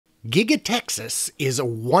Giga Texas is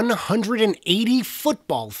 180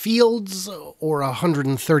 football fields, or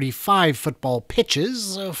 135 football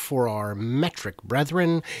pitches for our metric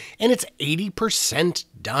brethren, and it's 80%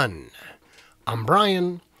 done. I'm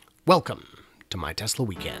Brian. Welcome to My Tesla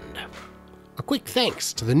Weekend. A quick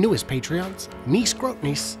thanks to the newest Patreons, Nice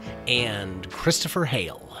Grotnice and Christopher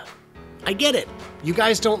Hale. I get it. You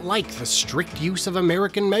guys don't like the strict use of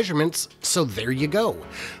American measurements, so there you go.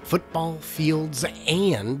 Football fields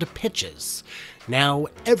and pitches. Now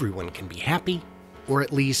everyone can be happy, or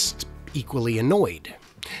at least equally annoyed.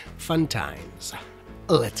 Fun times.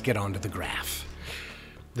 Let's get on to the graph.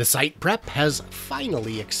 The site prep has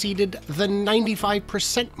finally exceeded the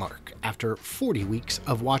 95% mark after 40 weeks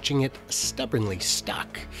of watching it stubbornly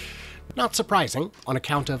stuck. Not surprising, on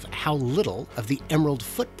account of how little of the Emerald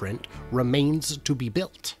footprint remains to be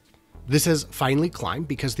built. This has finally climbed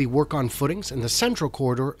because the work on footings in the central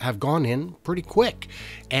corridor have gone in pretty quick,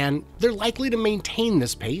 and they're likely to maintain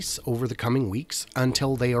this pace over the coming weeks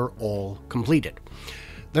until they are all completed.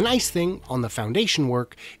 The nice thing on the foundation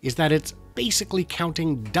work is that it's basically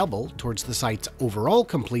counting double towards the site's overall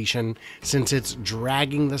completion, since it's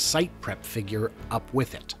dragging the site prep figure up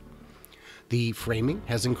with it. The framing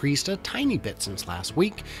has increased a tiny bit since last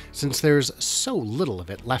week, since there's so little of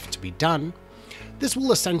it left to be done. This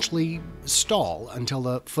will essentially stall until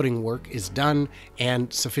the footing work is done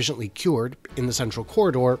and sufficiently cured in the central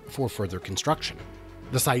corridor for further construction.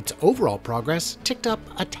 The site's overall progress ticked up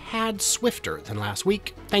a tad swifter than last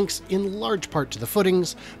week, thanks in large part to the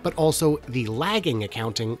footings, but also the lagging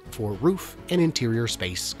accounting for roof and interior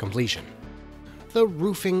space completion. The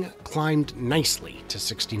roofing climbed nicely to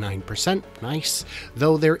 69%, nice,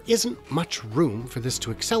 though there isn't much room for this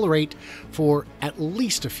to accelerate for at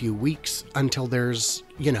least a few weeks until there's,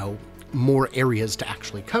 more areas to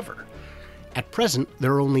actually cover. At present,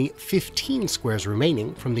 there are only 15 squares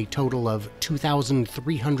remaining from the total of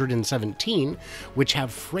 2,317, which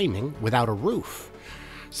have framing without a roof.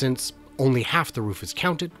 Since only half the roof is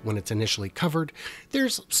counted when it's initially covered,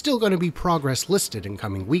 there's still going to be progress listed in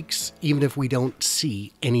coming weeks, even if we don't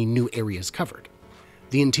see any new areas covered.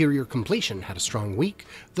 The interior completion had a strong week,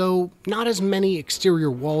 though not as many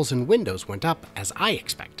exterior walls and windows went up as I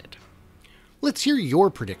expected. Let's hear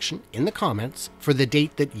your prediction in the comments for the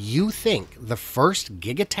date that you think the first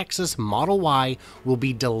Giga Texas Model Y will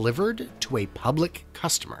be delivered to a public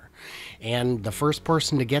customer. And the first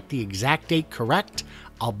person to get the exact date correct,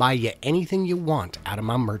 I'll buy you anything you want out of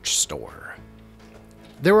my merch store.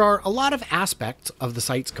 There are a lot of aspects of the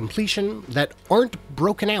site's completion that aren't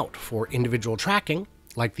broken out for individual tracking,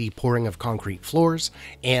 like the pouring of concrete floors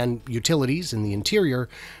and utilities in the interior,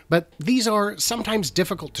 but these are sometimes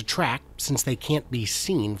difficult to track since they can't be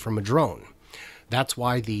seen from a drone. That's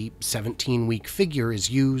why the 17-week figure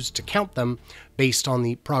is used to count them based on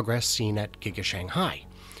the progress seen at Giga Shanghai.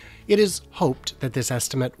 It is hoped that this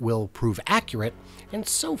estimate will prove accurate, and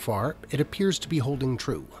so far it appears to be holding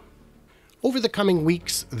true. Over the coming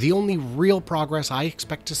weeks, the only real progress I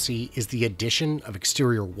expect to see is the addition of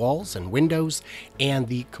exterior walls and windows and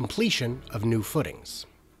the completion of new footings.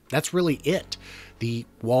 That's really it. The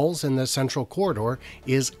walls in the central corridor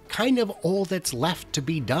is kind of all that's left to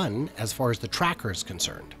be done as far as the tracker is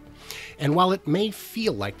concerned. And while it may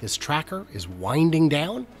feel like this tracker is winding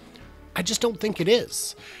down, I just don't think it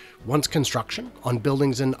is. Once construction on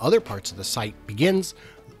buildings in other parts of the site begins,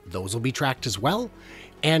 those will be tracked as well,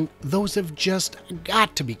 and those have just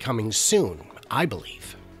got to be coming soon, I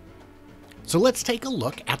believe. So let's take a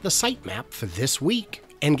look at the site map for this week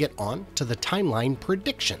and get on to the timeline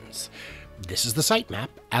predictions. This is the site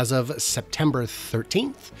map as of September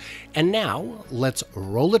 13th, and now let's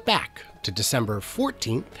roll it back to December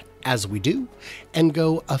 14th as we do, and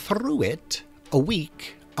go through it a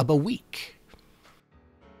week of a week.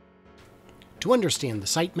 To understand the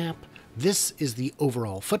site map, this is the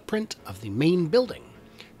overall footprint of the main building.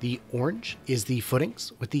 The orange is the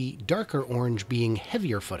footings, with the darker orange being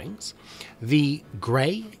heavier footings. The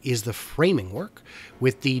gray is the framing work,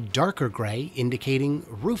 with the darker gray indicating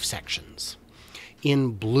roof sections.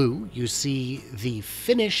 In blue, you see the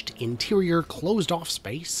finished interior closed-off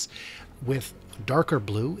space, with darker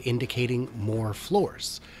blue indicating more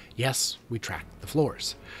floors. Yes, we track the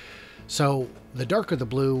floors. So the darker the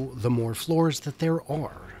blue, the more floors that there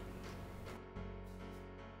are.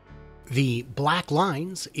 The black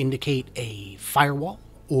lines indicate a firewall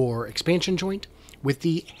or expansion joint, with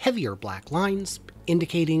the heavier black lines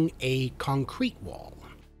indicating a concrete wall.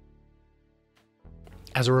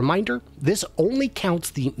 As a reminder, this only counts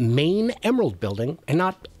the main Emerald building and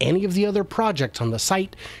not any of the other projects on the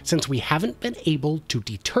site, since we haven't been able to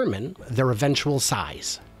determine their eventual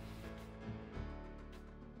size.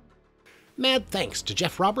 Mad thanks to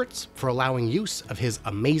Jeff Roberts for allowing use of his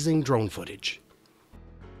amazing drone footage.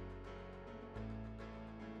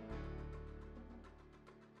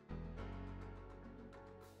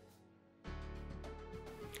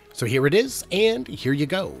 So here it is, and here you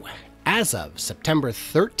go. As of September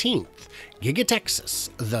 13th, Giga Texas,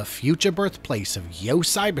 the future birthplace of Yo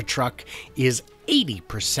Cybertruck, is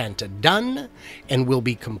 80% done and will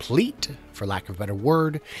be complete, for lack of a better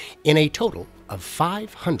word, in a total of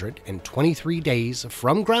 523 days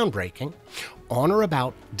from groundbreaking on or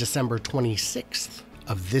about December 26th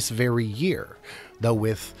of this very year, though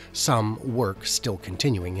with some work still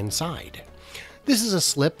continuing inside. This is a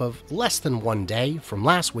slip of less than 1 day from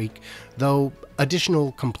last week, though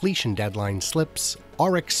additional completion deadline slips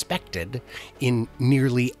are expected in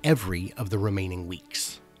nearly every of the remaining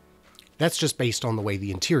weeks. That's just based on the way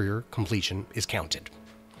the interior completion is counted.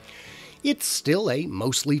 It's still a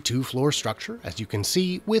mostly two-floor structure, as you can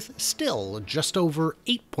see, with still just over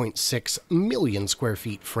 8.6 million square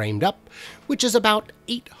feet framed up, which is about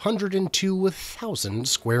 802,000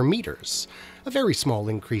 square meters. A very small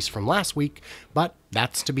increase from last week, but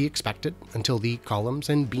that's to be expected until the columns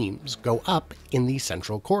and beams go up in the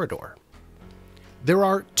central corridor. There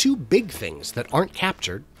are two big things that aren't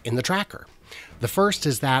captured in the tracker. The first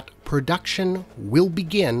is that production will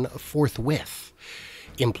begin forthwith.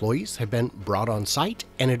 Employees have been brought on site,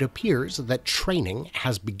 and it appears that training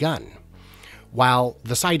has begun. While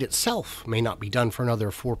the site itself may not be done for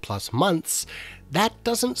another 4+ months, that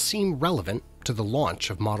doesn't seem relevant to the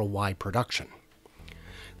launch of Model Y production.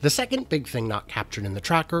 The second big thing not captured in the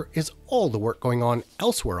tracker is all the work going on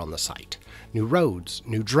elsewhere on the site. New roads,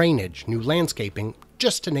 new drainage, new landscaping,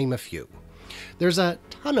 just to name a few. There's a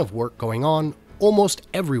ton of work going on almost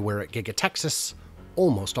everywhere at Giga Texas,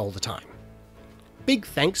 almost all the time. Big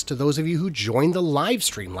thanks to those of you who joined the live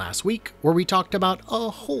stream last week, where we talked about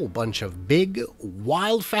a whole bunch of big,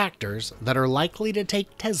 wild factors that are likely to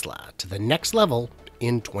take Tesla to the next level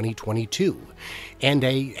in 2022. And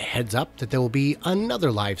a heads up that there will be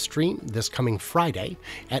another live stream this coming Friday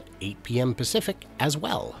at 8 p.m. Pacific as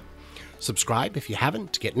well. Subscribe if you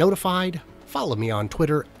haven't to get notified. Follow me on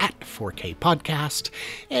Twitter at 4K Podcast,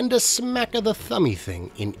 and a smack of the thummy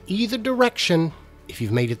thing in either direction if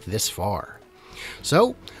you've made it this far.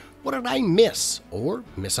 So, what did I miss or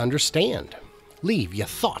misunderstand? Leave your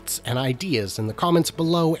thoughts and ideas in the comments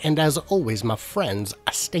below, and as always, my friends,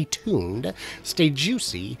 stay tuned, stay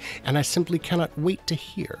juicy, and I simply cannot wait to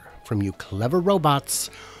hear from you clever robots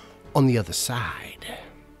on the other side.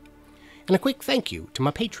 And a quick thank you to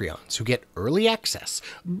my Patreons who get early access,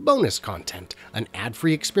 bonus content, an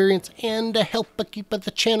ad-free experience, and a help keep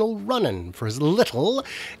the channel running for as little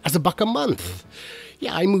as $1 a month.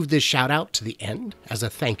 Yeah, I moved this shout out to the end as a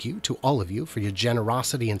thank you to all of you for your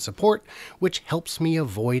generosity and support, which helps me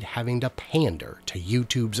avoid having to pander to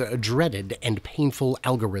YouTube's dreaded and painful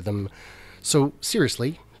algorithm. So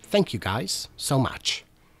seriously, thank you guys so much.